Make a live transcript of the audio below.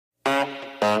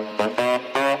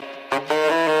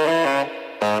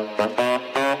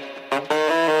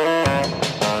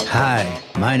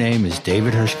My name is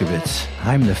David Hershkovitz.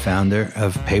 I'm the founder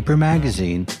of Paper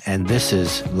Magazine, and this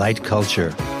is Light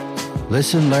Culture.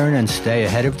 Listen, learn, and stay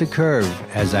ahead of the curve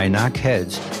as I knock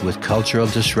heads with cultural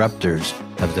disruptors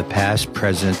of the past,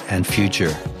 present, and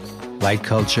future. Light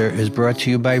Culture is brought to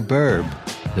you by Burb,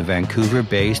 the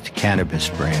Vancouver-based cannabis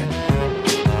brand.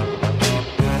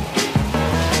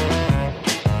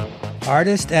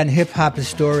 Artist and hip-hop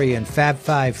historian Fab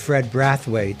Five Fred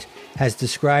Brathwaite has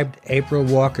described April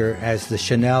Walker as the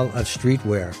Chanel of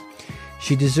streetwear.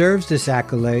 She deserves this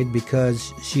accolade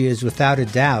because she is without a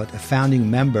doubt a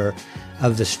founding member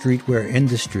of the streetwear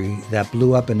industry that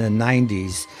blew up in the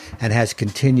 90s and has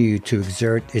continued to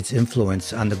exert its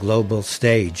influence on the global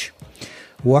stage.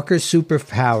 Walker's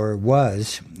superpower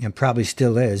was, and probably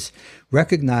still is,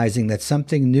 recognizing that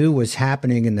something new was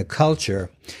happening in the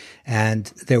culture and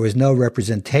there was no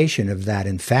representation of that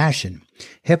in fashion.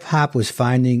 Hip-hop was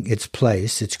finding its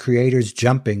place, its creators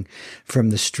jumping from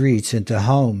the streets into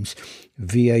homes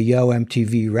via Yo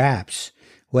MTV Raps.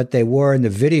 What they wore in the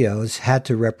videos had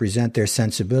to represent their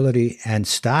sensibility and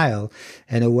style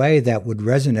in a way that would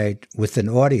resonate with an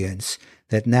audience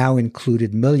that now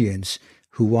included millions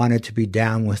who wanted to be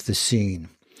down with the scene.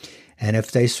 And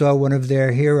if they saw one of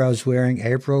their heroes wearing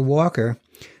April Walker,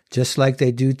 just like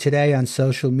they do today on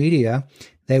social media,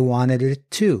 they wanted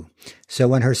it too. So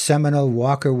when her seminal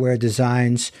Walker wear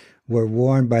designs were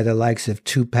worn by the likes of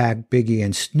Tupac, Biggie,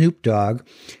 and Snoop Dogg,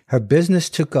 her business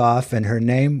took off and her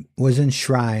name was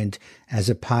enshrined as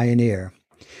a pioneer.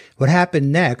 What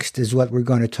happened next is what we're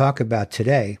going to talk about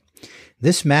today.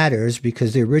 This matters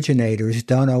because the originators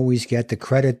don't always get the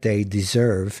credit they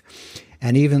deserve,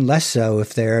 and even less so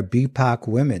if they are BIPOC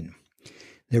women.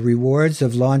 The rewards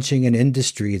of launching an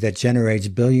industry that generates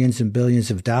billions and billions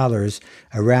of dollars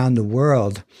around the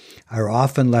world are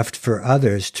often left for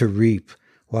others to reap,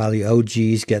 while the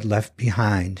OGs get left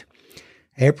behind.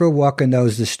 April Walker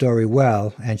knows the story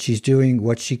well, and she's doing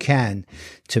what she can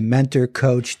to mentor,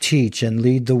 coach, teach, and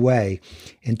lead the way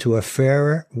into a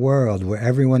fairer world where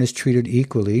everyone is treated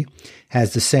equally,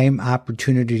 has the same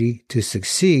opportunity to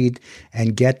succeed,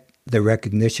 and get the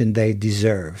recognition they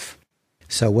deserve.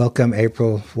 So welcome,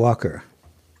 April Walker.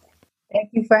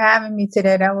 Thank you for having me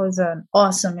today. That was an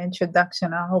awesome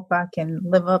introduction. I hope I can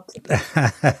live up to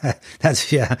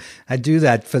that. I do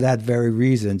that for that very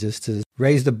reason, just to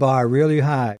raise the bar really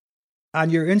high. On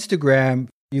your Instagram,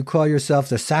 you call yourself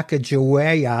the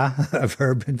Sacagawea of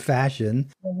urban fashion.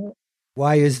 Mm-hmm.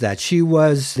 Why is that? She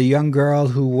was the young girl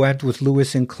who went with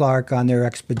Lewis and Clark on their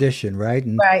expedition, right?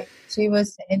 Right. She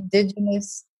was the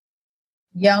indigenous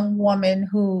young woman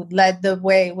who led the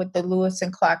way with the Lewis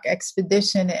and Clark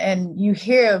expedition. And you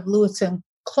hear of Lewis and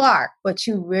Clark, but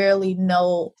you rarely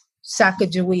know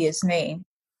Sacagawea's name.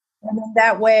 And in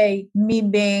that way, me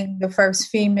being the first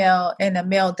female in a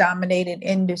male-dominated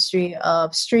industry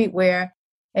of streetwear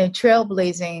and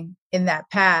trailblazing in that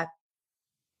path,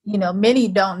 many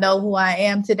don't know who I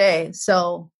am today.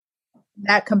 So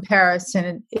that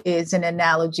comparison is an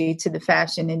analogy to the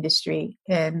fashion industry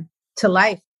and to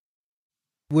life.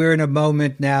 We're in a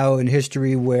moment now in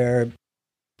history where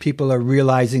people are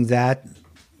realizing that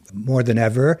more than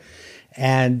ever,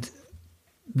 and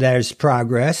there's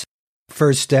progress.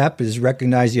 First step is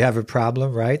recognize you have a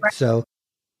problem, right? So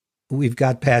we've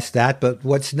got past that, but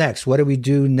what's next? What do we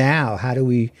do now? How do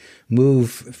we move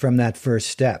from that first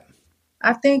step?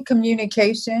 I think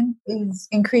communication is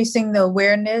increasing the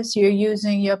awareness. You're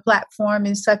using your platform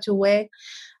in such a way.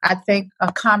 I think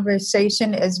a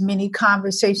conversation, as many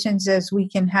conversations as we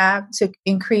can have to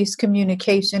increase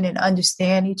communication and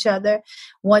understand each other.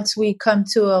 Once we come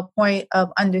to a point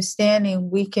of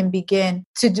understanding, we can begin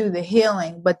to do the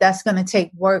healing, but that's going to take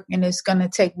work, and it's going to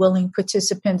take willing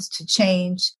participants to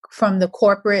change from the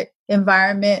corporate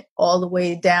environment all the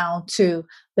way down to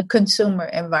the consumer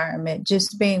environment,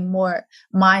 just being more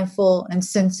mindful and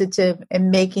sensitive and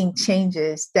making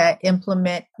changes that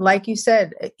implement, like you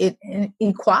said,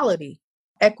 equality,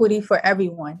 equity for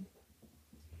everyone.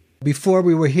 Before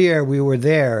we were here, we were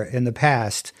there in the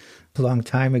past, a long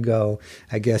time ago,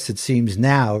 I guess it seems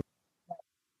now.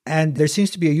 And there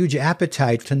seems to be a huge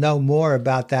appetite to know more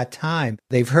about that time.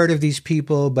 They've heard of these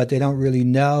people, but they don't really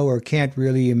know or can't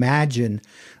really imagine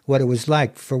what it was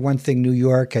like. For one thing, New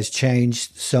York has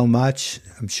changed so much.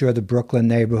 I'm sure the Brooklyn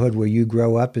neighborhood where you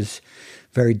grow up is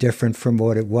very different from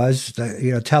what it was.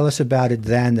 Tell us about it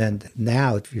then and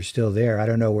now, if you're still there. I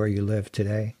don't know where you live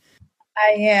today.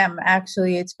 I am,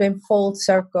 actually. It's been full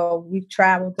circle. We've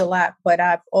traveled a lot, but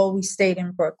I've always stayed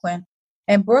in Brooklyn.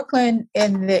 And Brooklyn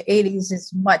in the 80s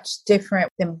is much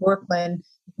different than Brooklyn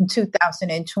in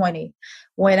 2020.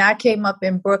 When I came up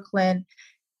in Brooklyn,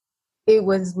 it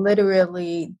was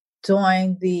literally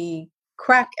during the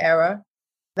crack era.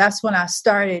 That's when I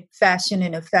started Fashion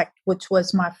in Effect, which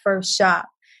was my first shop.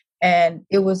 And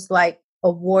it was like a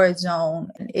war zone.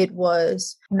 It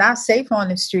was not safe on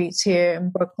the streets here in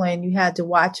Brooklyn. You had to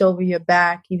watch over your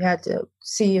back. You had to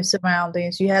see your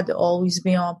surroundings. You had to always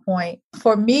be on point.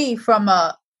 For me, from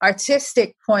a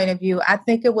artistic point of view, I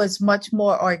think it was much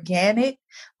more organic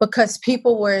because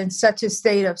people were in such a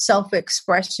state of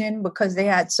self-expression because they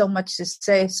had so much to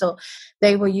say. So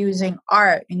they were using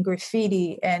art and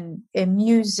graffiti and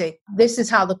music. This is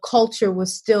how the culture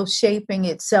was still shaping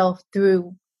itself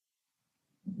through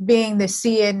being the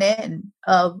CNN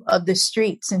of the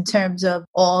streets in terms of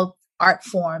all art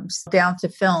forms down to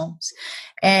films.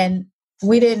 And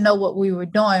we didn't know what we were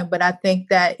doing, but I think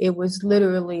that it was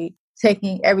literally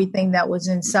taking everything that was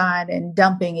inside and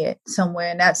dumping it somewhere.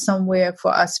 And that somewhere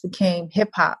for us became hip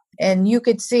hop. And you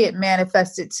could see it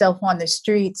manifest itself on the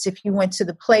streets. If you went to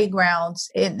the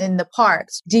playgrounds in the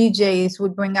parks, DJs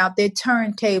would bring out their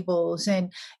turntables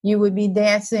and you would be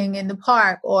dancing in the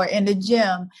park or in the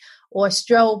gym, or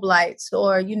strobe lights,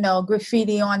 or,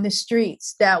 graffiti on the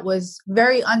streets. That was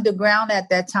very underground at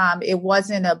that time. It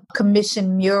wasn't a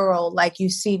commissioned mural like you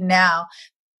see now.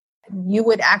 You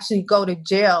would actually go to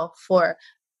jail for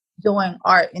doing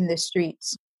art in the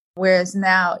streets, whereas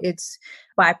now it's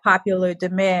by popular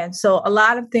demand. So a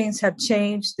lot of things have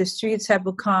changed. The streets have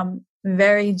become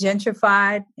very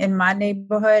gentrified in my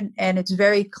neighborhood, and it's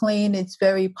very clean. It's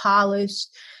very polished.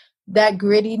 That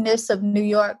grittiness of New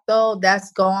York, though,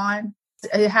 that's gone.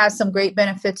 It has some great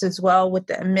benefits as well with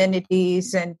the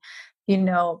amenities and,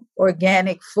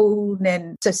 organic food,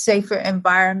 and it's a safer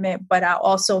environment. But I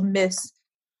also miss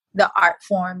the art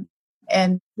form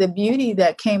and the beauty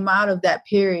that came out of that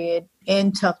period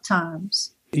in tough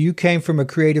times. You came from a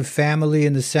creative family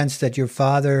in the sense that your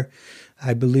father,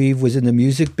 I believe, was in the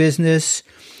music business.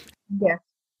 Yeah.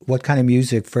 What kind of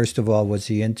music, first of all, was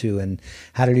he into, and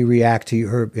how did he react to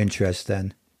your interest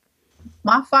then?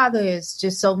 My father is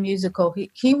just so musical.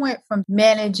 He went from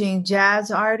managing jazz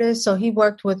artists. So he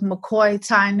worked with McCoy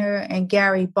Tyner and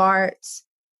Gary Bartz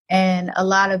and a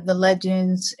lot of the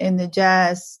legends in the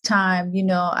jazz time.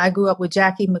 I grew up with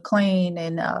Jackie McLean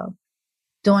and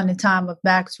during the time of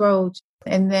Max Roach.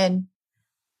 And then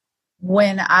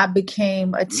when I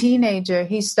became a teenager,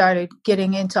 he started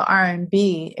getting into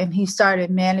R&B, and he started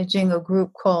managing a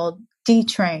group called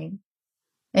D-Train.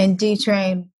 And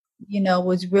D-Train,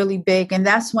 was really big. And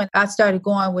that's when I started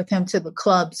going with him to the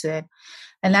clubs. And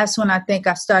that's when I think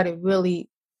I started really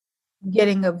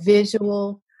getting a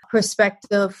visual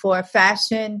perspective for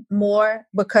fashion more,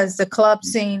 because the club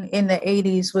scene in the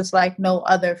 80s was like no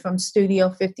other, from Studio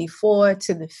 54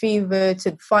 to the Fever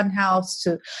to Funhouse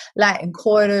to Latin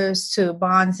Quarters to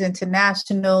Bonds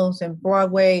Internationals and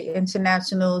Broadway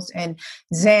Internationals and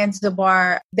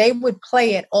Zanzibar. They would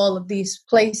play at all of these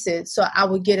places. So I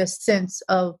would get a sense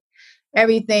of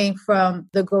everything from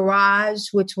the Garage,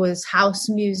 which was house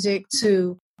music,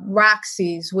 to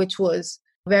Roxy's, which was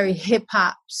very hip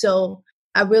hop. So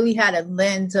I really had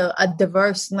a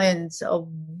diverse lens of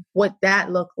what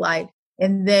that looked like.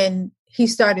 And then he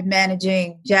started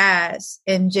managing jazz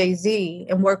and Jay-Z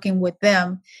and working with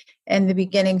them in the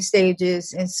beginning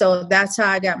stages. And so that's how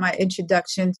I got my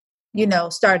introduction,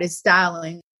 started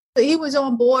styling. He was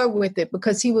on board with it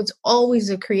because he was always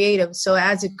a creative. So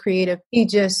as a creative, he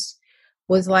just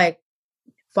was like,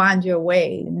 find your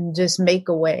way and just make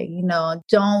a way.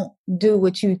 Don't do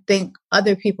what you think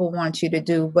other people want you to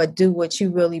do, but do what you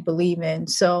really believe in.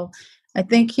 So I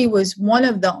think he was one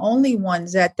of the only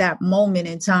ones at that moment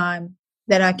in time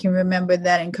that I can remember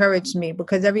that encouraged me,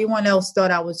 because everyone else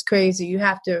thought I was crazy. You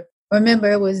have to remember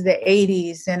it was the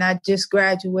 80s and I just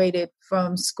graduated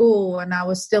from school and I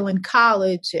was still in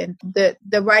college. And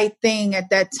the right thing at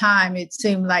that time, it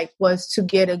seemed like, was to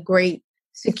get a great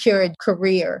secured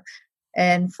career.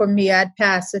 And for me, I'd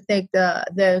passed, I think,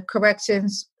 the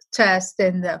corrections test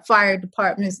and the fire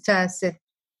department's test.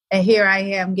 And here I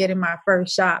am getting my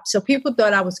first shop. So people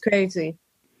thought I was crazy.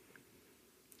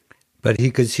 But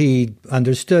because he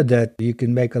understood that you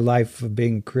can make a life of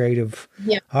being a creative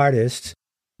artist.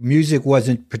 Music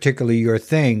wasn't particularly your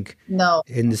thing. No.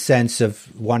 In the sense of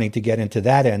wanting to get into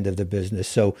that end of the business.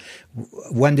 So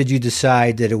when did you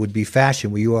decide that it would be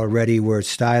fashion? Were you already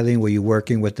styling? Were you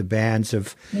working with the bands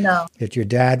that your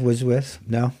dad was with?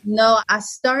 No? No, I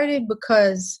started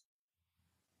because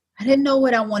I didn't know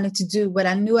what I wanted to do, but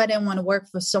I knew I didn't want to work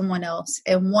for someone else.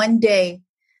 And one day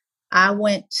I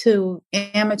went to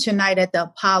Amateur Night at the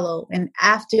Apollo. And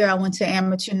after I went to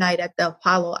Amateur Night at the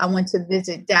Apollo, I went to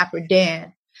visit Dapper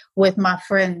Dan with my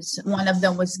friends. One of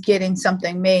them was getting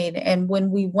something made. And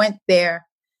when we went there,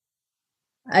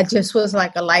 I just was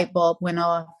like a light bulb went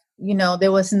off.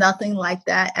 There was nothing like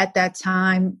that at that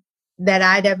time that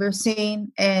I'd ever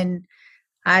seen. And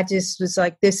I just was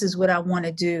like, this is what I want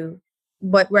to do.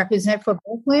 But represent for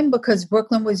Brooklyn, because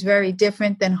Brooklyn was very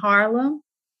different than Harlem.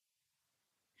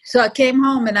 So I came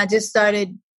home and I just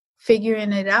started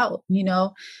figuring it out.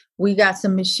 We got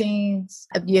some machines.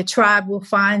 Your tribe will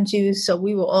find you. So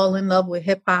we were all in love with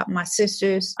hip hop. My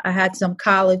sisters, I had some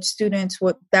college students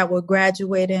that were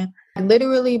graduating.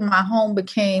 Literally, my home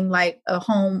became like a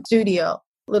home studio,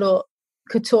 little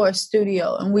couture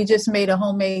studio. And we just made a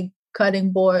homemade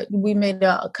cutting board. We made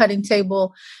a cutting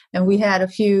table, and we had a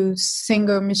few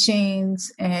Singer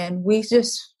machines, and we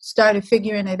just started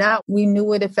figuring it out. We knew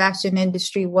what the fashion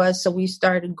industry was, so we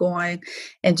started going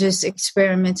and just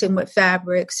experimenting with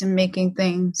fabrics and making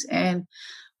things. And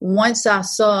once I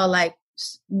saw like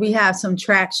we have some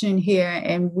traction here,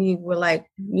 and we were like,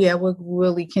 yeah, we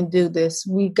really can do this.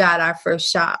 We got our first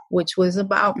shop, which was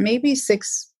about maybe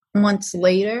 6 months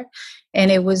later. And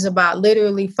it was about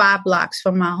literally 5 blocks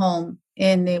from my home.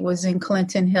 And it was in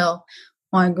Clinton Hill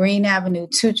on Green Avenue,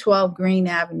 212 Green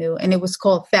Avenue. And it was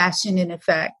called Fashion in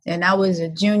Effect. And I was a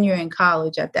junior in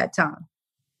college at that time.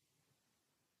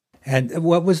 And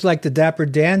what was like the Dapper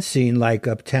Dan scene like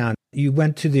uptown? You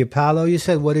went to the Apollo, you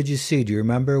said. What did you see? Do you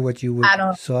remember what you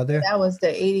saw there? That was the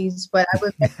 80s, but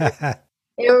I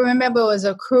remember it was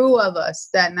a crew of us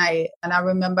that night. And I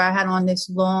remember I had on this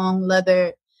long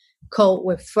leather coat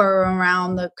with fur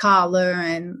around the collar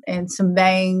and some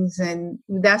bangs. And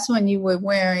that's when you were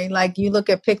wearing, like, you look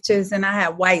at pictures and I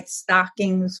had white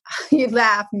stockings. You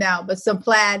laugh now, but some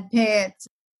plaid pants.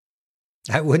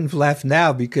 I wouldn't laugh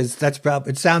now because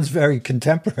it sounds very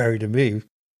contemporary to me.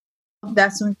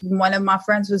 That's when one of my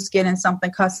friends was getting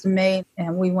something custom made,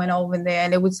 and we went over there,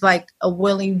 and it was like a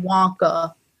Willy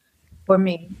Wonka for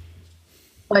me.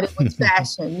 But it was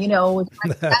fashion,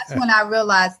 that's when I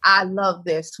realized I love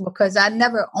this, because I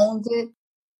never owned it.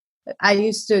 I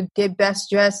used to get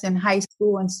best dressed in high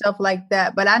school and stuff like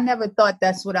that, but I never thought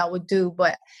that's what I would do.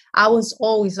 But I was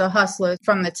always a hustler.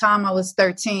 From the time I was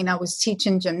 13, I was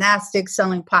teaching gymnastics,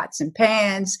 selling pots and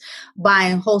pans,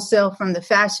 buying wholesale from the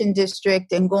fashion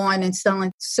district, and going and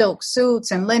selling silk suits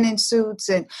and linen suits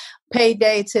and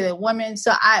payday to the women.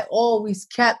 So I always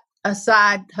kept a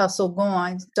side hustle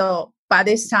going. So by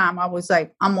this time, I was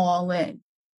like, I'm all in.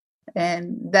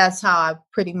 And that's how I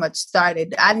pretty much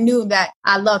started. I knew that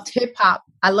I loved hip hop.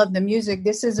 I loved the music.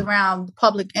 This is around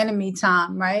Public Enemy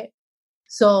time, right?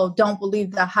 So Don't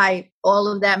Believe the Hype.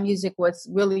 All of that music was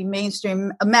really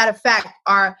mainstream. A matter of fact,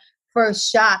 our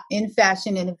first shot in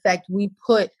Fashion in Effect, we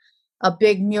put a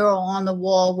big mural on the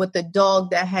wall with a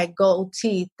dog that had gold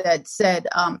teeth that said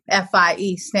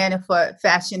FIE, standing for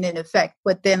Fashion in Effect.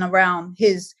 But then around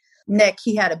his neck,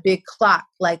 he had a big clock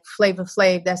like Flavor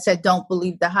Flav that said, Don't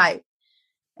Believe the Hype.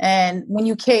 And when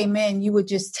you came in, you would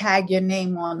just tag your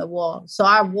name on the wall. So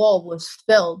our wall was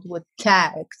filled with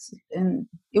tags, and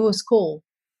it was cool.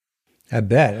 I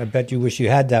bet you wish you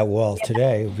had that wall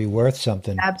today. It would be worth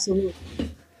something. Absolutely.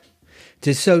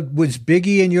 So was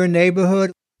Biggie in your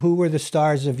neighborhood? Who were the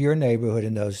stars of your neighborhood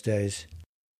in those days?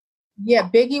 Yeah,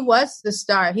 Biggie was the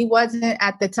star. He wasn't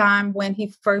at the time when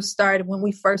we first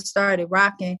started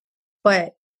rocking.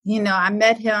 But, I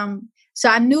met him. So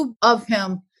I knew of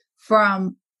him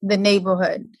from the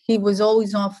neighborhood. He was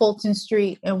always on Fulton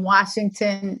Street in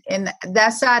Washington. And that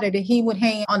side of he would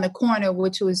hang on the corner,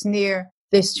 which was near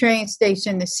this train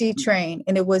station, the C train.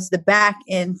 And it was the back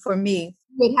end for me.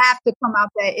 We'd have to come out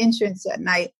that entrance at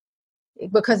night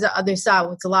because the other side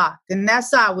was locked. And that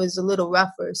side was a little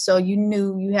rougher. So you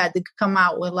knew you had to come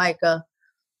out with like a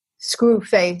screw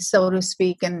face, so to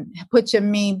speak, and put your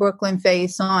mean Brooklyn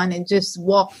face on and just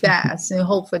walk fast and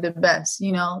hope for the best.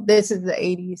 This is the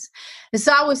 80s. And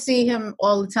so I would see him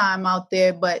all the time out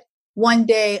there. But one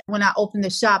day when I opened the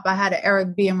shop, I had an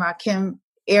Eric B. and Rakim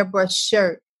airbrush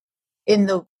shirt in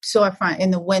the storefront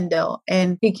in the window.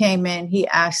 And he came in, he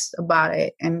asked about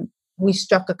it, and we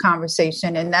struck a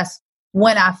conversation. And that's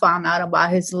when I found out about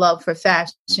his love for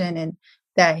fashion and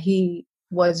that he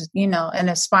was, an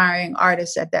aspiring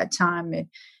artist at that time. And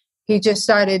he just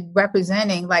started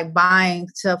representing, like buying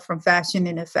stuff from Fashion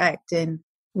in Effect. And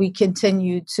we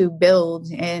continued to build.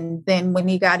 And then when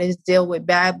he got his deal with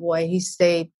Bad Boy, he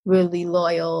stayed really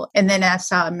loyal. And then that's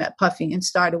how I met Puffy and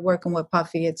started working with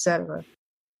Puffy, etc.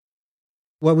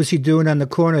 What was he doing on the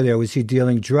corner there? Was he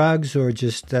dealing drugs, or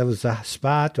just that was a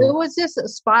spot? Or? It was just a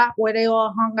spot where they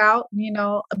all hung out.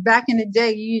 Back in the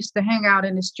day, you used to hang out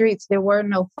in the streets. There were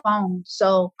no phones.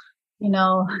 So,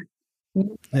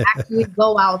 You actually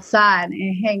go outside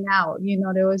and hang out.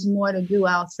 There was more to do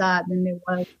outside than there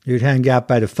was. You'd hang out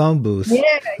by the phone Yeah, booth.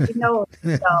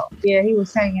 so yeah, he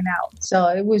was hanging out. So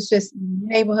it was just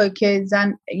neighborhood kids.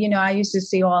 I used to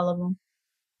see all of them.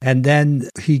 And then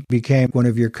he became one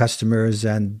of your customers,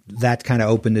 and that kind of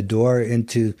opened the door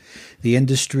into the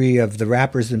industry of the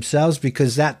rappers themselves,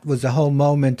 because that was the whole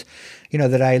moment,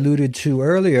 that I alluded to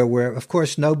earlier, where, of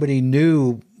course, nobody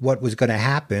knew what was going to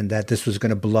happen, that this was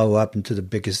going to blow up into the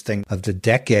biggest thing of the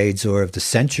decades or of the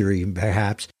century,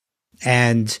 perhaps.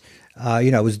 And,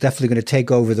 it was definitely going to take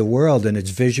over the world in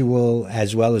its visual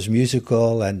as well as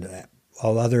musical and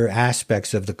all other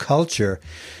aspects of the culture.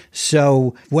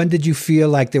 So when did you feel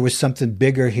like there was something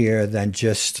bigger here than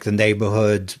just the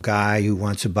neighborhood guy who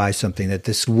wants to buy something, that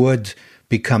this would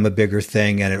become a bigger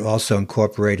thing, and it also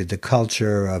incorporated the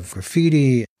culture of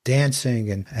graffiti,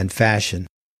 dancing, and fashion?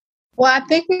 Well, I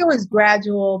think it was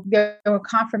gradual. There were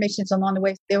confirmations along the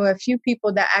way. There were a few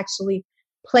people that actually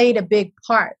played a big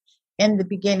part in the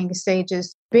beginning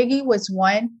stages. Biggie was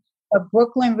one, but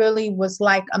Brooklyn really was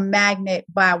like a magnet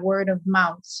by word of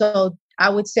mouth. So I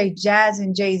would say Jazz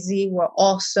and Jay-Z were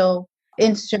also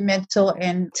instrumental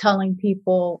in telling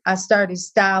people. I started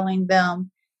styling them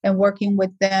and working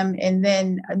with them. And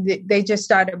then they just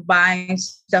started buying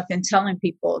stuff and telling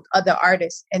people, other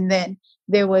artists. And then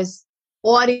there was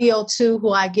Audio 2,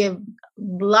 who I give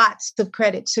lots of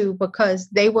credit to, because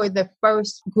they were the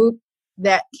first group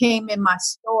that came in my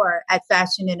store at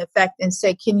Fashion in Effect and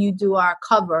said, can you do our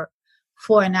cover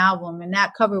for an album? And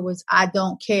that cover was I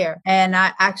Don't Care. And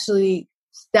I actually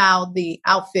styled the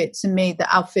outfits and made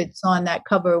the outfits on that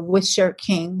cover with Shirt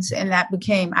Kings, and that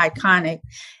became iconic.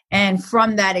 And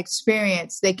from that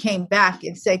experience, they came back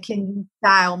and said, can you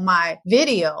style my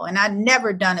video? And I'd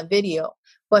never done a video.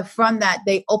 But from that,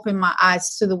 they opened my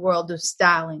eyes to the world of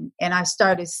styling. And I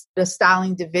started the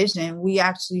styling division. We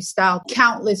actually styled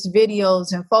countless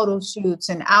videos and photo shoots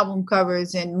and album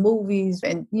covers and movies.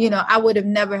 And, I would have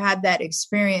never had that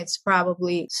experience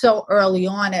probably so early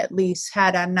on, at least,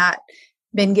 had I not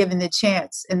been given the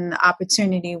chance and the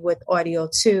opportunity with Audio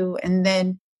 2. And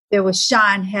then there was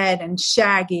Shinehead and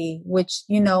Shaggy, which,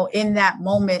 in that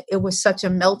moment, it was such a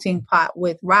melting pot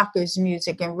with rockers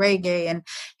music and reggae and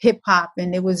hip hop.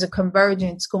 And it was a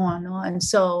convergence going on.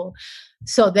 So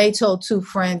they told two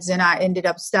friends, and I ended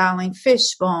up styling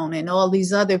Fishbone and all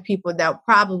these other people that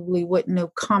probably wouldn't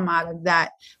have come out of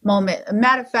that moment. A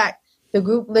matter of fact, the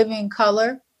group Living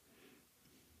Color,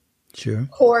 Sure.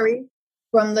 Corey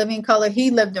from Living Color, he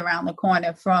lived around the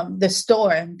corner from the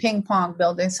store and ping pong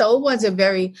building. So it was a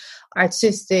very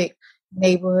artistic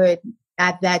neighborhood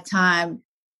at that time.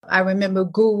 I remember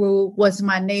Guru was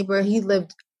my neighbor. He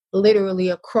lived literally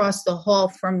across the hall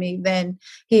from me. Then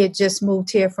he had just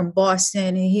moved here from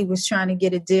Boston, and he was trying to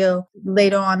get a deal.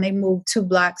 Later on, they moved 2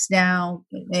 blocks down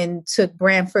and took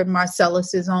Branford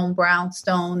Marcellus's own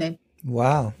brownstone. And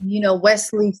Wow.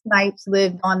 Wesley Snipes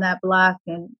lived on that block,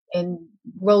 and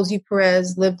Rosie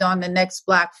Perez lived on the next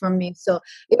block from me. So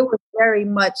it was very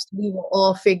much, we were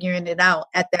all figuring it out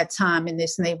at that time in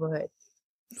this neighborhood.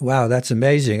 Wow, that's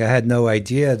amazing. I had no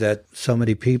idea that so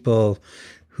many people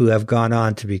who have gone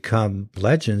on to become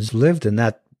legends lived in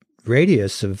that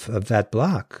radius of that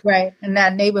block. Right, in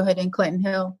that neighborhood in Clinton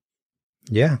Hill.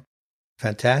 Yeah,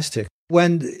 fantastic.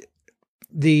 When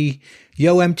the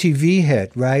Yo MTV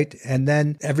hit, right? And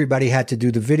then everybody had to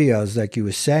do the videos, like you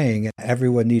were saying.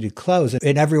 Everyone needed clothes,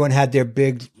 and everyone had their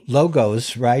big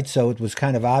logos, right? So it was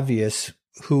kind of obvious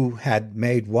who had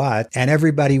made what, and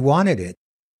everybody wanted it.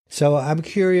 So I'm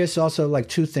curious also, like,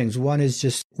 2 things. One is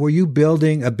just, were you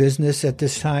building a business at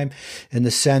this time in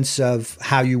the sense of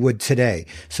how you would today?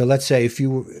 So let's say if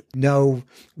you know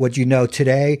what you know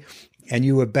today and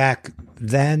you were back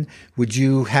then, would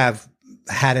you have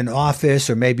had an office,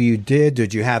 or maybe you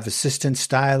did you have assistant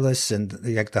stylists and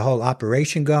like the whole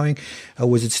operation going, or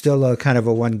was it still a kind of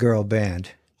a one girl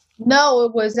band? No,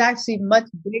 it was actually much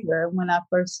bigger when I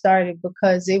first started,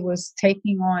 because it was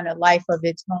taking on a life of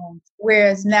its own.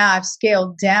 Whereas now I've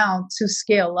scaled down to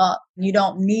scale up. You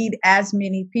don't need as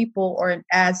many people or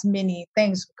as many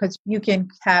things, because you can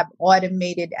have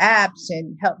automated apps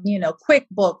and help,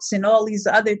 QuickBooks and all these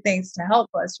other things to help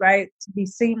us, right? To be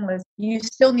seamless. You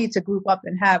still need to group up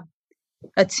and have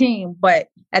a team, but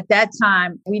at that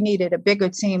time we needed a bigger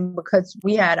team because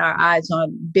we had our eyes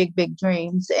on big, big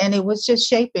dreams, and it was just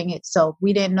shaping itself.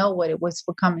 We didn't know what it was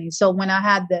becoming. So when I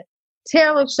had the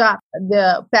tailor shop,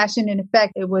 the Fashion in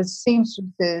Effect, it was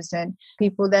seamstresses and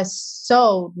people that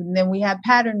sewed, and then we had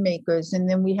pattern makers, and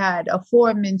then we had a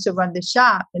foreman to run the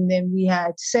shop, and then we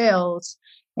had sales,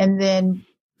 and then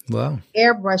Wow.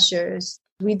 airbrushers.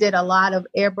 We did a lot of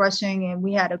airbrushing and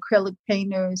we had acrylic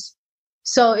painters.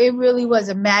 So it really was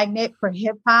a magnet for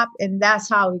hip hop. And that's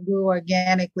how it grew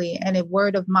organically. And it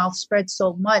word of mouth spread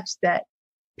so much that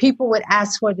people would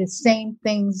ask for the same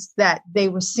things that they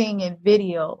were seeing in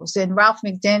videos. And Ralph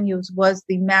McDaniels was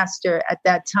the master at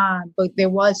that time, but there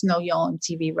was no Yo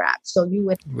MTV Rap. So you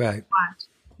would watch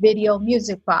Video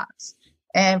Music Box.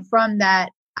 And from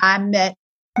that, I met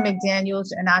McDaniels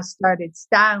and I started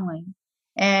styling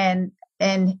and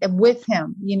with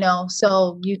him, you know.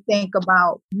 So you think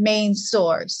about Main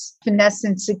Source, Finesse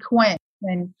and Sequence,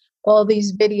 and all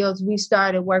these videos we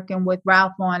started working with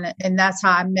Ralph on, and that's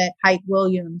how I met Hype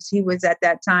Williams. He was at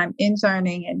that time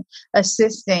interning and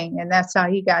assisting, and that's how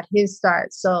he got his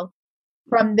start. So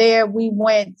from there, we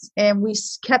went and we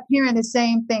kept hearing the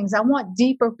same things. I want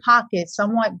deeper pockets. I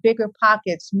want bigger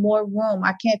pockets, more room.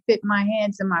 I can't fit my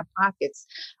hands in my pockets.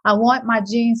 I want my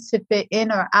jeans to fit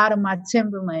in or out of my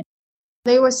Timberland.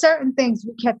 There were certain things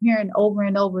we kept hearing over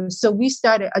and over. So we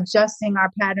started adjusting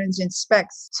our patterns and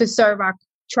specs to serve our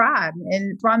tribe.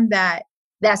 And from that,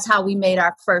 that's how we made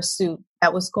our first suit.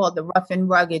 That was called the Rough and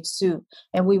Rugged suit.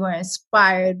 And we were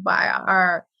inspired by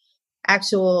our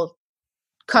actual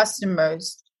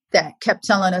customers that kept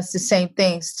telling us the same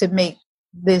things to make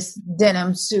this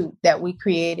denim suit that we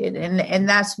created. And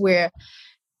that's where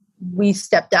we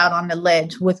stepped out on the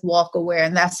ledge with Walkaware,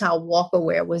 and that's how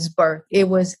Walkaware was birthed. It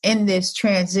was in this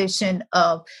transition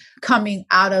of coming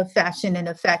out of Fashion in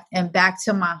Effect and back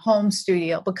to my home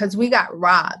studio, because we got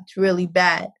robbed really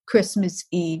bad Christmas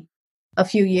Eve a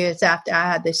few years after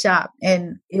I had the shop,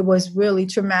 and it was really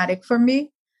traumatic for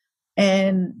me.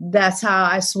 And that's how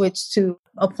I switched to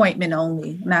appointment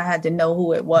only, and I had to know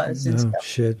who it was. And stuff.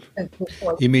 Shit!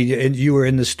 You mean you were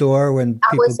in the store when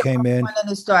people came in? I was in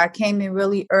the store. I came in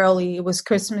really early. It was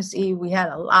Christmas Eve. We had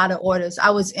a lot of orders.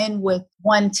 I was in with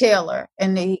one tailor,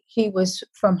 and he was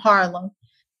from Harlem,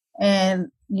 and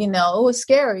you know, it was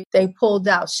scary. They pulled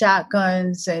out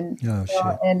shotguns and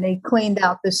and they cleaned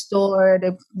out the store.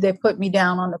 They put me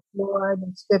down on the floor.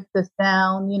 They stripped us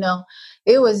down. You know,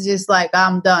 it was just like,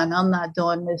 I'm done. I'm not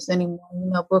doing this anymore.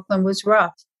 You know, Brooklyn was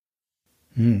rough.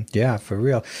 Yeah, for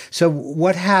real. So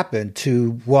what happened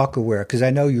to Walkaware? Because I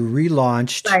know you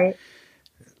relaunched. Right.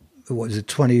 Was it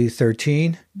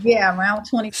 2013? Yeah, around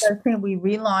 2013, we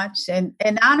relaunched.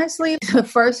 And honestly, the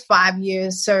first 5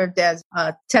 years served as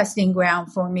a testing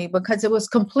ground for me, because it was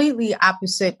completely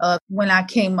opposite of when I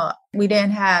came up. We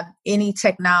didn't have any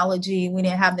technology. We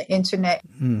didn't have the internet.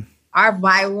 Our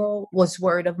viral was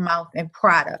word of mouth and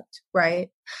product, right?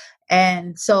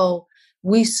 And so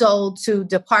we sold to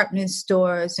department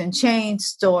stores and chain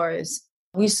stores.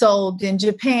 We sold in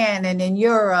Japan and in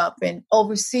Europe and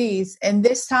overseas. And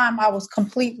this time I was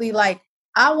completely like,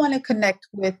 I want to connect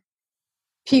with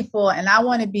people and I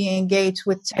want to be engaged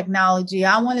with technology.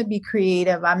 I want to be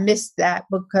creative. I missed that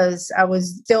because I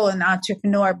was still an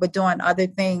entrepreneur, but doing other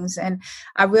things. And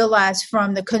I realized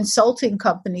from the consulting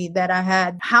company that I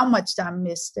had how much I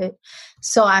missed it.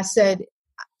 So I said,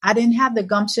 I didn't have the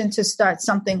gumption to start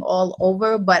something all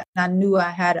over, but I knew I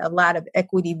had a lot of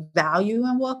equity value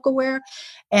in Walkaware,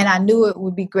 and I knew it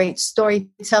would be great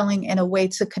storytelling and a way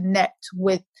to connect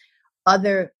with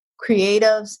other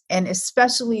creatives, and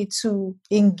especially to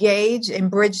engage and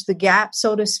bridge the gap,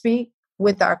 so to speak,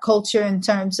 with our culture in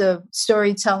terms of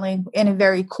storytelling in a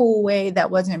very cool way that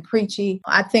wasn't preachy.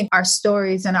 I think our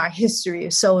stories and our history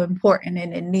is so important,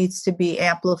 and it needs to be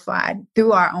amplified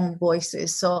through our own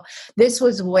voices. So this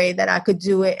was a way that I could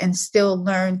do it and still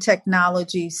learn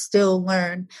technology, still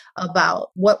learn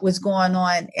about what was going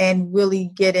on, and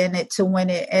really get in it to win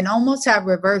it, and almost have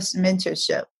reverse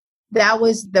mentorship. That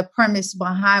was the premise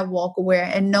behind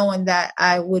Walkaware, and knowing that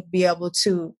I would be able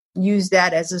to use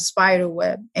that as a spider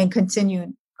web and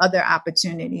continue other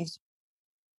opportunities.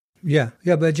 Yeah.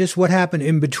 But just what happened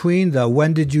in between, though?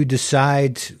 When did you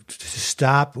decide to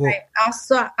stop? Right.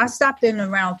 I stopped in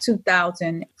around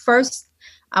 2000. First,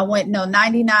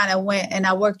 99, I went and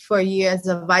I worked for a year as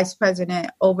a vice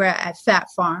president over at Fat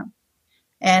Farm.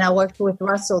 And I worked with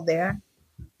Russell there.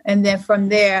 And then from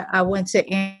there, I went to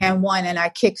And1 and I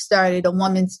kickstarted a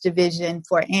women's division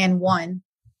for And1.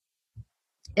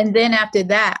 And then after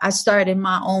that, I started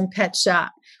my own pet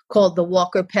shop called the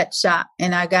Walker Pet Shop.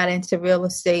 And I got into real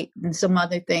estate and some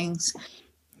other things.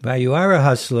 Wow, you are a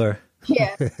hustler.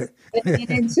 Yeah. And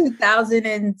in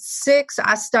 2006,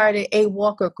 I started A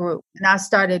Walker Group. And I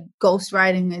started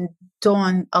ghostwriting and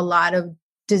doing a lot of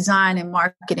design and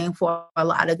marketing for a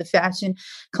lot of the fashion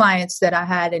clients that I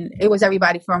had. And it was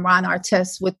everybody from Ron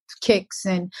Artest with Kicks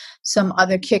and some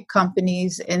other kick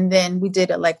companies. And then we did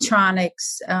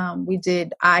electronics. We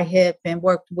did iHip and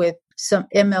worked with some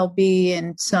MLB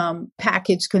and some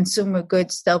packaged consumer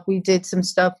goods stuff. We did some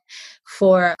stuff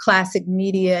for Classic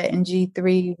Media and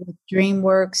G3 with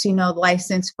DreamWorks,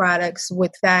 licensed products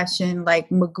with fashion like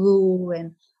Magoo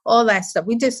and all that stuff.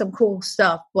 We did some cool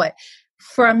stuff. But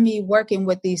from me working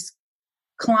with these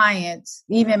clients,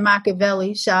 even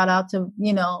Machiavelli, shout out to,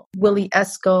 Willie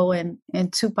Esco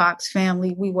and Tupac's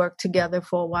family. We worked together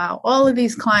for a while. All of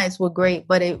these clients were great,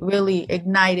 but it really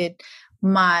ignited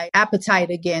my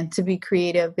appetite again to be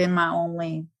creative in my own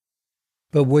lane.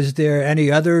 But was there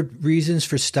any other reasons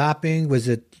for stopping? Was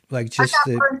it like just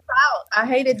I got burnt out. I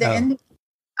hated the ending.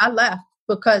 I left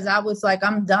because I was like,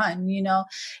 I'm done.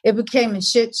 It became a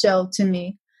shit show to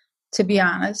me, to be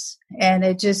honest. And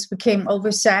it just became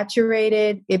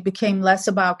oversaturated. It became less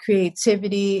about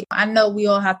creativity. I know we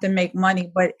all have to make money,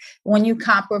 but when you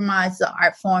compromise the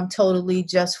art form totally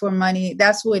just for money,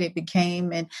 that's what it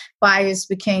became. And buyers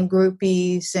became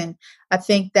groupies. And I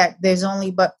think that there's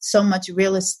only but so much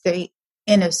real estate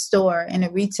in a store, in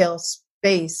a retail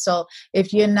space. So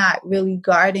if you're not really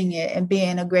guarding it and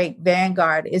being a great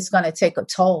vanguard, it's going to take a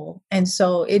toll. And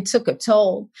so it took a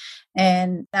toll.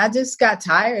 And I just got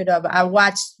tired of it. I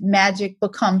watched magic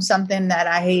become something that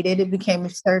I hated. It became a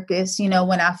circus. When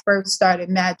I first started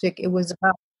magic, it was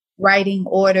about writing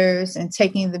orders and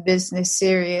taking the business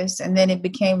serious. And then it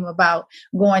became about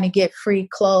going to get free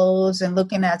clothes and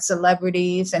looking at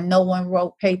celebrities, and no one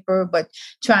wrote paper, but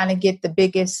trying to get the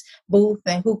biggest booth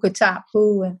and who could top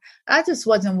who. And I just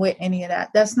wasn't with any of that.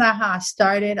 That's not how I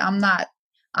started. I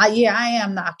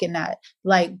am knocking that.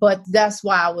 But that's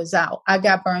why I was out. I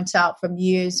got burnt out from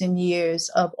years and years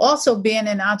of also being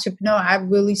an entrepreneur. I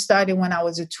really started when I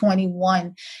was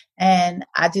 21, and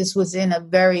I just was in a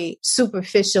very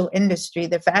superficial industry.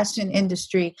 The fashion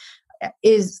industry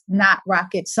is not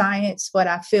rocket science, but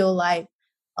I feel like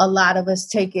a lot of us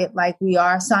take it like we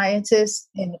are scientists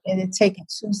and take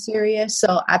it too serious.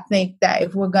 So I think that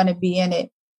if we're going to be in it,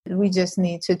 we just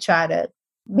need to try to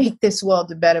make this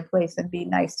world a better place and be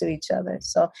nice to each other.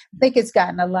 So I think it's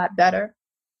gotten a lot better.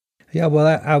 Yeah,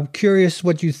 well, I'm curious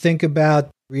what you think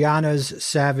about Rihanna's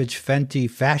Savage Fenty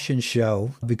fashion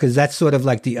show, because that's sort of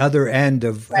like the other end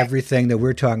of everything that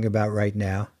we're talking about right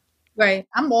now. Right.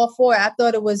 I'm all for it. I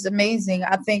thought it was amazing.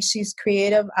 I think she's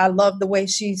creative. I love the way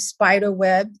she's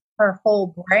spiderwebbed her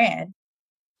whole brand.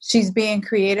 She's being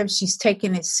creative. She's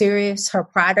taking it serious. Her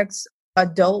products are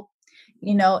dope.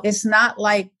 It's not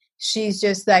like she's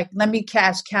just like, let me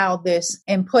cash cow this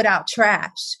and put out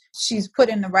trash. She's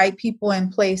putting the right people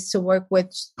in place to work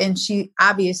with. And she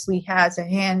obviously has a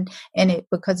hand in it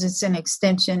because it's an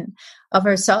extension of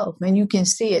herself. And you can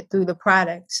see it through the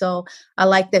product. So I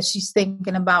like that she's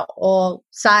thinking about all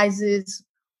sizes,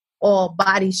 all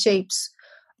body shapes.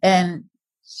 And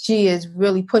she is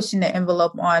really pushing the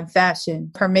envelope on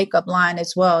fashion. Her makeup line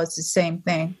as well is the same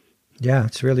thing. Yeah,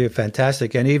 it's really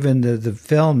fantastic. And even the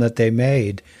film that they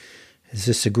made is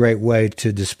just a great way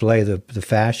to display the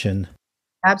fashion.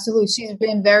 Absolutely. She's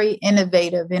been very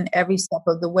innovative in every step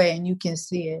of the way, and you can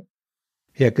see it.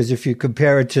 Yeah, because if you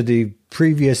compare it to the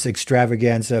previous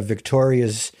extravaganza of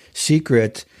Victoria's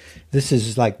Secret, this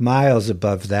is like miles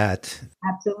above that.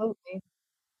 Absolutely.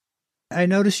 I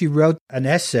noticed you wrote an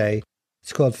essay.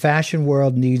 It's called Fashion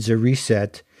World Needs a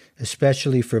Reset,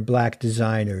 especially for Black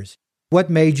designers. What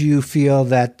made you feel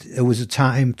that it was a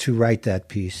time to write that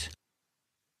piece?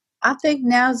 I think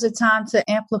now's the time to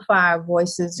amplify our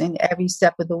voices in every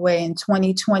step of the way. In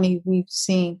 2020, we've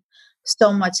seen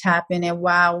so much happen. And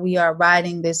while we are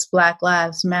riding this Black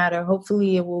Lives Matter,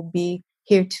 hopefully it will be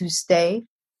here to stay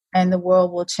and the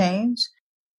world will change.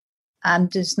 I'm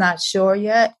just not sure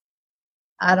yet.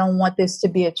 I don't want this to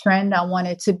be a trend. I want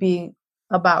it to be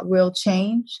about real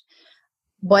change.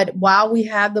 But while we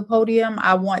have the podium,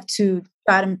 I want to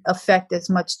try to affect as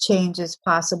much change as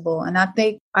possible. And I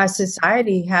think our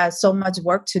society has so much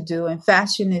work to do, and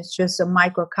fashion is just a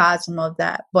microcosm of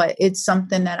that. But it's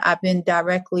something that I've been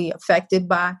directly affected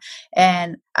by,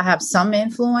 and I have some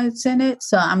influence in it.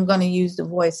 So I'm going to use the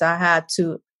voice I had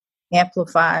to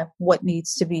amplify what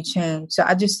needs to be changed. So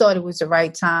I just thought it was the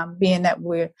right time, being that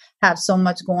we have so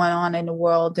much going on in the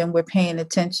world and we're paying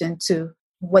attention to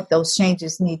what those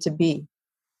changes need to be.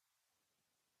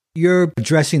 You're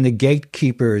addressing the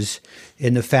gatekeepers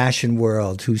in the fashion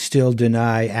world who still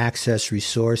deny access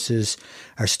resources,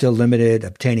 are still limited.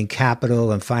 Obtaining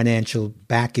capital and financial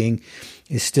backing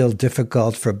is still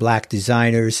difficult for Black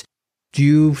designers. Do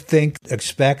you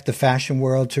expect the fashion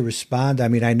world to respond? I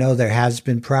mean, I know there has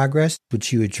been progress,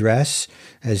 which you address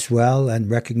as well and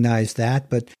recognize that.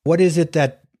 But what is it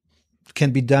that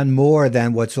can be done more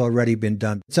than what's already been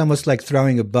done? It's almost like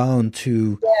throwing a bone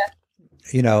to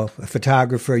a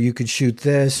photographer, you could shoot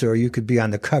this or you could be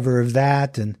on the cover of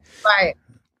that. And Right.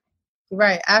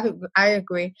 Right. I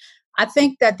agree. I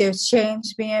think that there's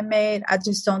change being made. I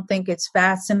just don't think it's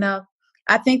fast enough.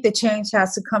 I think the change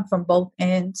has to come from both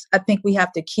ends. I think we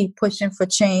have to keep pushing for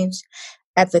change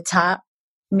at the top,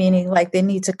 meaning like they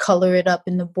need to color it up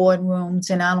in the boardrooms.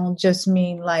 And I don't just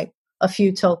mean like a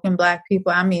few token Black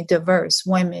people. I mean diverse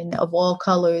women of all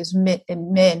colors,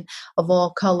 men of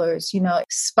all colors,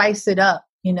 spice it up.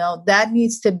 That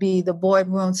needs to be the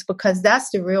boardrooms because that's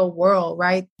the real world,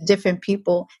 right? Different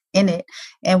people in it.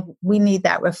 And we need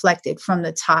that reflected from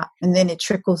the top. And then it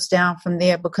trickles down from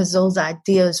there because those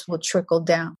ideas will trickle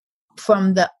down.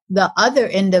 From the other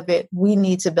end of it, we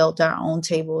need to build our own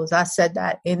tables. I said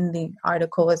that in the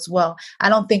article as well. I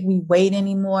don't think we wait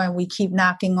anymore and we keep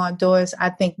knocking on doors.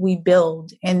 I think we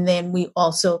build and then we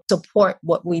also support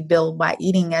what we build by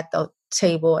eating at the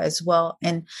table as well.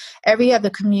 And every other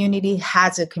community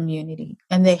has a community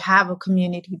and they have a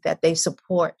community that they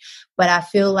support. But I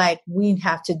feel like we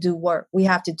have to do work. We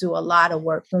have to do a lot of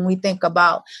work. When we think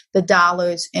about the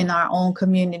dollars in our own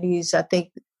communities, I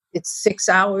think it's 6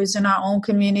 hours in our own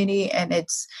community and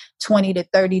it's 20 to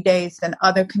 30 days in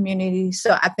other communities.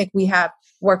 So I think we have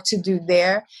work to do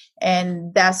there.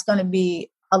 And that's going to be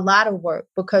a lot of work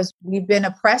because we've been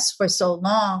oppressed for so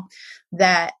long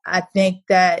that I think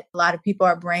that a lot of people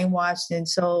are brainwashed. And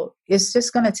so it's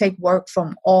just going to take work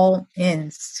from all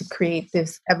ends to create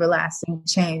this everlasting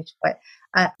change. But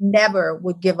I never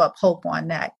would give up hope on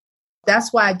that.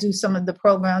 That's why I do some of the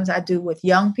programs I do with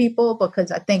young people,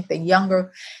 because I think the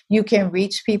younger you can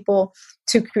reach people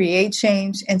to create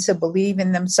change and to believe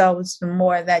in themselves, the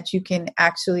more that you can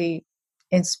actually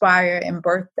inspire and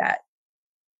birth that.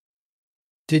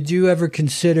 Did you ever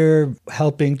consider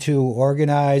helping to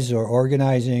organize or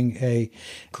organizing a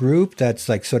group that's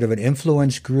like sort of an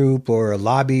influence group or a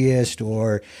lobbyist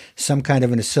or some kind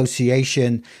of an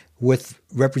association with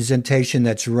representation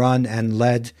that's run and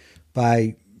led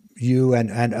by you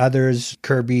and others,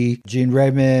 Kirby, Jean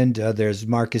Raymond, there's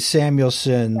Marcus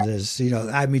Samuelson, there's,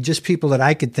 just people that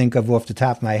I could think of off the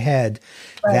top of my head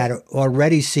that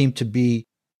already seem to be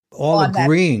all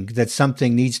agreeing that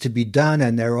something needs to be done,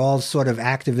 and they're all sort of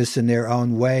activists in their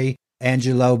own way.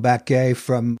 Angelo Baquet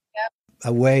from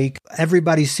Awake.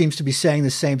 Everybody seems to be saying the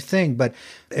same thing, but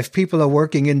if people are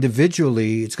working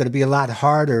individually, it's going to be a lot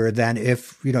harder than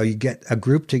if, you get a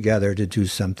group together to do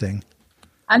something.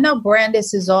 I know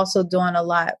Brandis is also doing a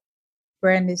lot.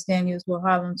 Brandis Daniels with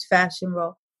Harlem's Fashion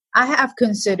Row. I have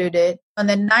considered it. In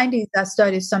the 90s, I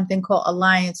started something called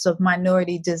Alliance of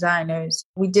Minority Designers.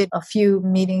 We did a few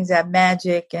meetings at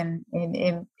Magic and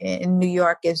in New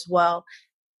York as well.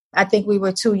 I think we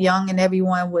were too young and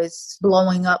everyone was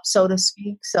blowing up, so to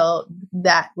speak. So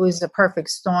that was a perfect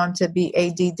storm to be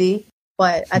ADD.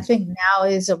 But I think now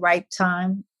is the right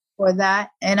time for that.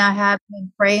 And I have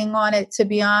been praying on it, to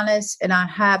be honest, and I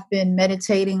have been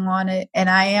meditating on it. And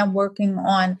I am working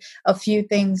on a few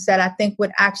things that I think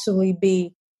would actually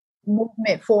be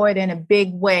movement forward in a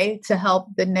big way to help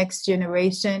the next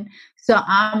generation. So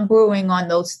I'm brewing on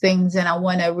those things and I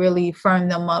want to really firm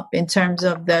them up in terms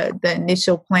of the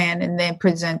initial plan and then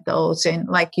present those. And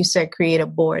like you said, create a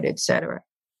board, etc.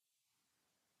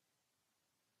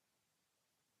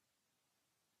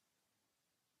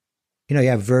 You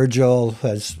have Virgil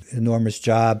has an enormous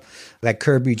job. Like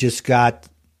Kirby just got,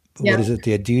 what is it,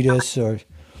 the Adidas or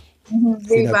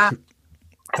Reebok.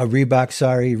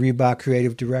 Reebok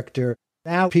creative director.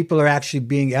 Now people are actually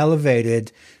being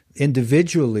elevated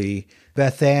individually.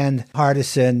 Beth Ann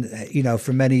Hardison,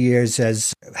 for many years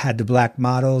has had the Black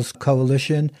Models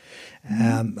Coalition.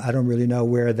 I don't really know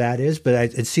where that is, but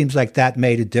it seems like that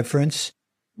made a difference.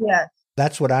 Yes.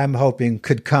 That's what I'm hoping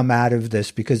could come out of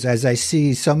this, because as I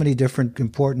see so many different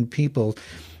important people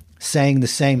saying the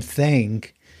same thing,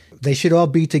 they should all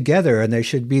be together, and they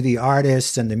should be the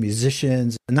artists and the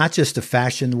musicians, not just the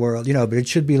fashion world, but it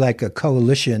should be like a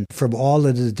coalition from all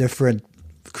of the different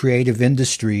creative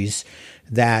industries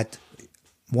that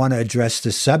want to address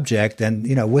the subject. And,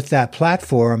 with that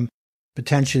platform,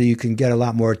 potentially you can get a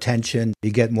lot more attention,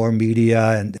 you get more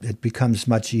media, and it becomes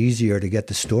much easier to get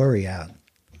the story out.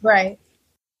 Right.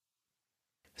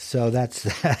 So that's,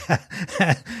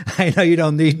 I know you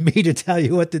don't need me to tell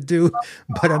you what to do,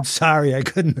 but I'm sorry, I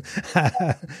couldn't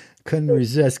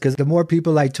resist, because the more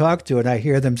people I talk to and I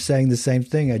hear them saying the same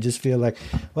thing, I just feel like,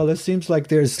 well, it seems like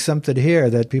there's something here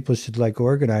that people should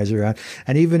organize around.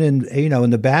 And even in,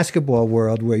 in the basketball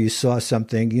world where you saw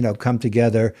something, come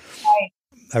together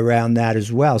around that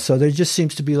as well. So there just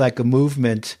seems to be like a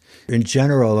movement in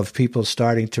general of people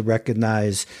starting to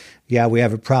recognize, yeah, we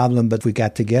have a problem, but if we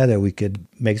got together, we could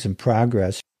make some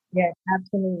progress. Yes,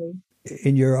 absolutely.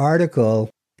 In your article,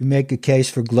 you make a case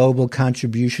for global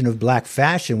contribution of Black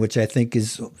fashion, which I think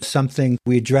is something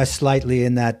we addressed slightly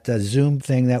in that Zoom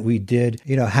thing that we did.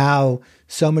 You know, how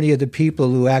so many of the people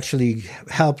who actually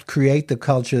helped create the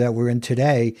culture that we're in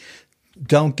today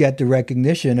don't get the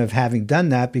recognition of having done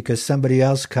that because somebody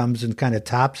else comes and kind of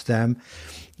tops them.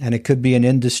 And it could be an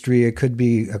industry, it could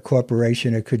be a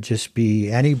corporation, it could just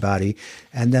be anybody.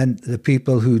 And then the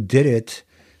people who did it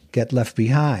get left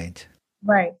behind.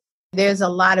 Right. There's a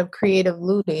lot of creative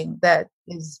looting that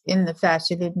is in the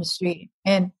fashion industry.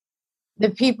 And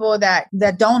the people that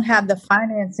don't have the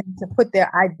financing to put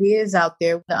their ideas out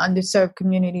there, the underserved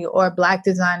community or Black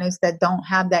designers that don't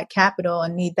have that capital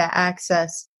and need that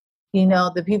access, you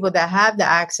know, the people that have the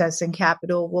access and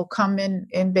capital will come in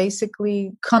and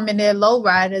basically come in their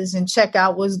lowriders and check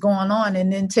out what's going on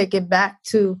and then take it back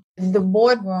to the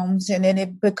boardrooms, and then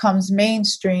it becomes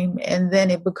mainstream, and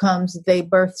then it becomes they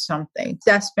birth something.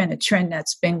 That's been a trend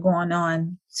that's been going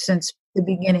on since the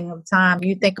beginning of time.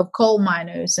 You think of coal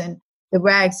miners and the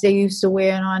rags they used to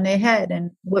wear on their head,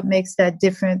 and what makes that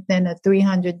different than a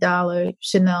 $300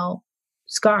 Chanel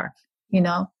scarf, you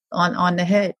know, on the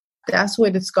head. That's where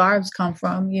the scarves come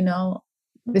from, you know.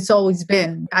 It's always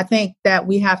been. I think that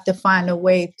we have to find a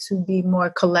way to be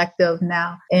more collective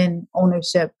now in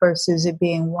ownership versus it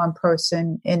being one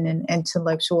person in an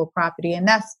intellectual property. And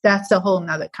that's a whole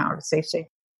nother conversation.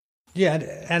 Yeah,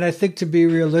 and I think to be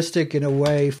realistic in a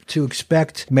way, to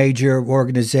expect major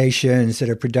organizations that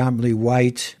are predominantly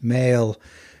white, male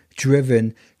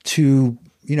driven to,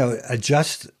 you know,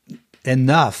 adjust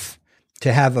enough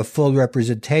to have a full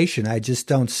representation. I just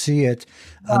don't see it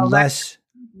unless...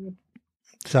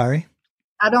 Sorry?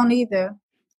 I don't either.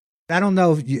 I don't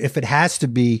know if it has to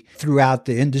be throughout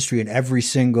the industry in every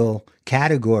single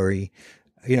category,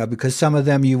 you know, because some of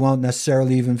them you won't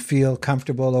necessarily even feel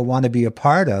comfortable or want to be a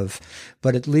part of.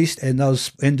 But at least in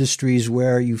those industries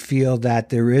where you feel that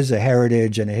there is a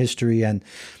heritage and a history and,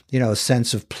 you know, a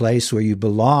sense of place where you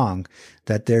belong,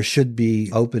 that there should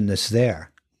be openness there.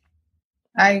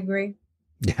 I agree.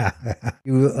 Yeah.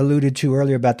 You alluded to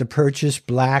earlier about the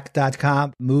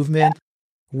purchaseblack.com movement,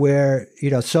 where, you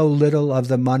know, so little of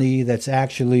the money that's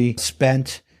actually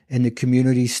spent in the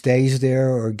community stays there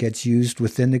or gets used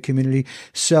within the community.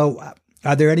 So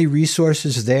are there any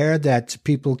resources there that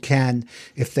people can,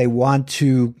 if they want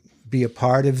to be a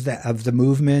part of the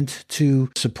movement to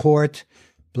support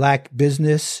Black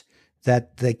business,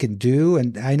 that they can do?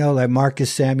 And I know that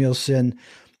Marcus Samuelson,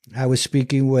 I was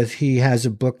speaking with, he has a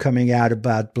book coming out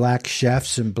about Black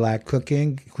chefs and Black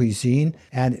cooking, cuisine.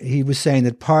 And he was saying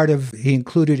that he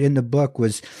included in the book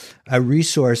was a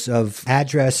resource of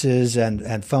addresses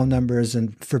and phone numbers,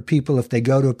 and for people, if they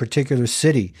go to a particular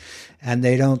city and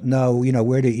they don't know, you know,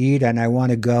 where to eat, and I want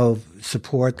to go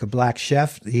support a Black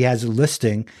chef, he has a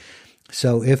listing.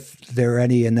 So if there are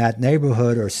any in that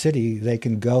neighborhood or city, they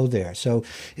can go there. So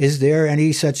is there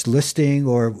any such listing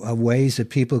or ways that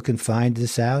people can find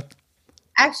this out?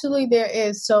 Actually, there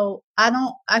is. So I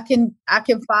can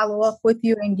follow up with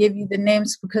you and give you the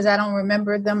names because I don't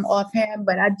remember them offhand,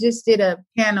 but I just did a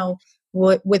panel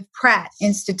with Pratt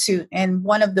Institute, and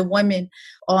one of the women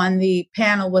on the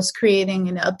panel was creating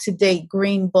an up-to-date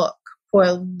green book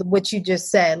for what you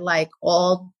just said, like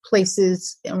all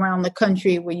places around the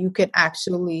country where you could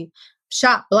actually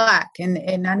shop Black.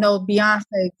 And I know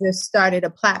Beyonce just started a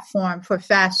platform for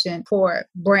fashion for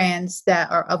brands that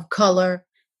are of color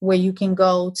where you can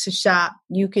go to shop.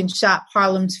 You can shop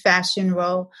Harlem's Fashion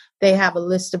Row. They have a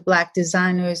list of Black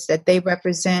designers that they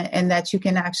represent and that you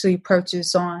can actually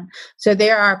purchase on. So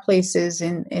there are places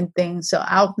and things. So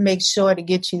I'll make sure to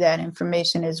get you that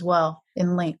information as well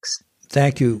in links.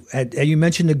 Thank you. And you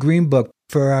mentioned the Green Book.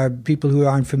 For our people who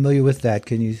aren't familiar with that,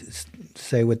 can you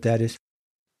say what that is?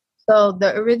 So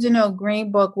the original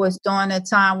Green Book was during a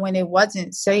time when it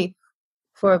wasn't safe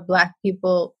for Black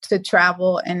people to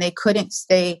travel, and they couldn't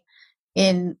stay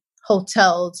in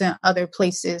hotels and other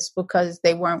places because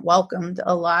they weren't welcomed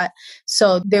a lot.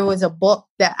 So there was a book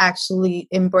that actually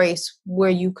embraced where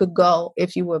you could go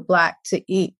if you were Black to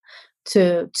eat,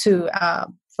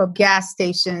 for gas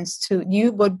stations.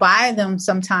 You would buy them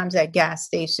sometimes at gas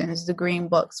stations, the Green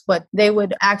Books, but they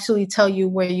would actually tell you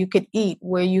where you could eat,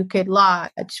 where you could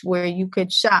lodge, where you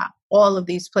could shop, all of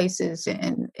these places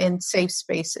in safe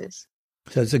spaces.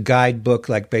 So it's a guidebook,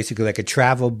 basically like a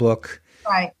travel book,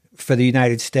 right, for the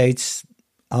United States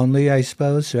only, I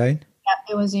suppose, right?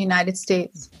 Yeah, it was the United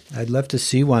States. I'd love to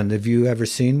see one. Have you ever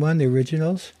seen one, the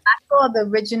originals? I saw saw the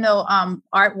original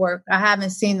artwork. I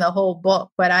haven't seen the whole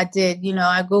book, but I did.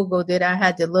 I Googled it. I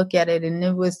had to look at it, and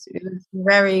it was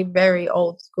very, very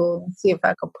old school. Let's see if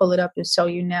I could pull it up to show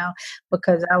you now,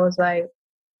 because I was like,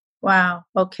 wow,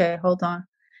 okay, hold on.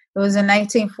 It was in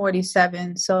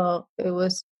 1947, so it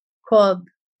was called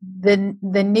the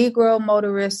Negro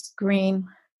Motorist Green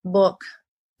Book.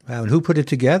 Wow, and who put it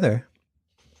together?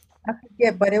 I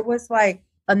forget, but it was like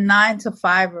a 9 to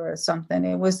 5 or something.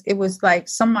 It was like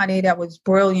somebody that was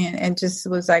brilliant and just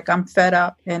was like, I'm fed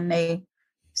up, and they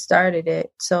started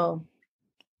it. So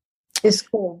it's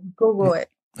cool. Google it.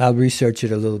 I'll research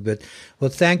it a little bit. Well,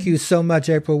 thank you so much,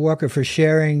 April Walker, for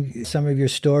sharing some of your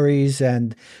stories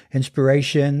and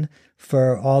inspiration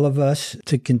for all of us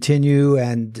to continue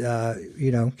and,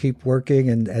 keep working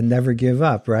and never give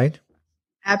up, right?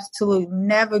 Absolutely.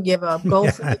 Never give up. Go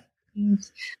for it.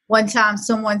 One time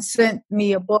someone sent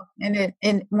me a book, and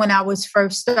when I was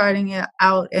first starting it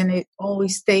out, and it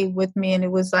always stayed with me, and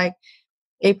it was like,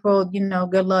 April,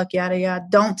 good luck, yada yada.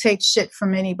 Don't take shit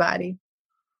from anybody.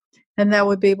 And that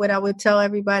would be what I would tell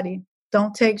everybody.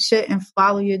 Don't take shit and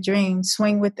follow your dreams.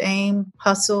 Swing with aim,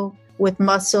 hustle with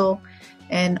muscle,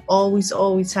 and always,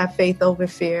 always have faith over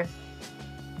fear.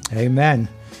 Amen.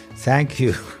 Thank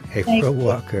you, April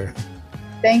Walker.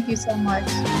 Thank you so much.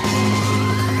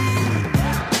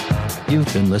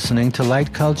 You've been listening to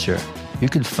Light Culture. You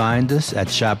can find us at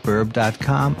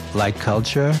shopburb.com, Light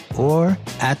Culture, or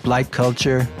at Light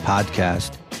Culture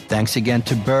Podcast. Thanks again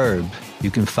to Burb. You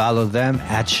can follow them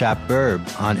at shopburb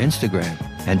on Instagram.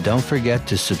 And don't forget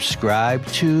to subscribe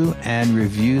to and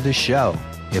review the show.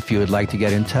 If you would like to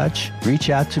get in touch,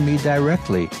 reach out to me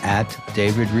directly at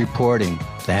David Reporting.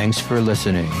 Thanks for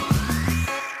listening.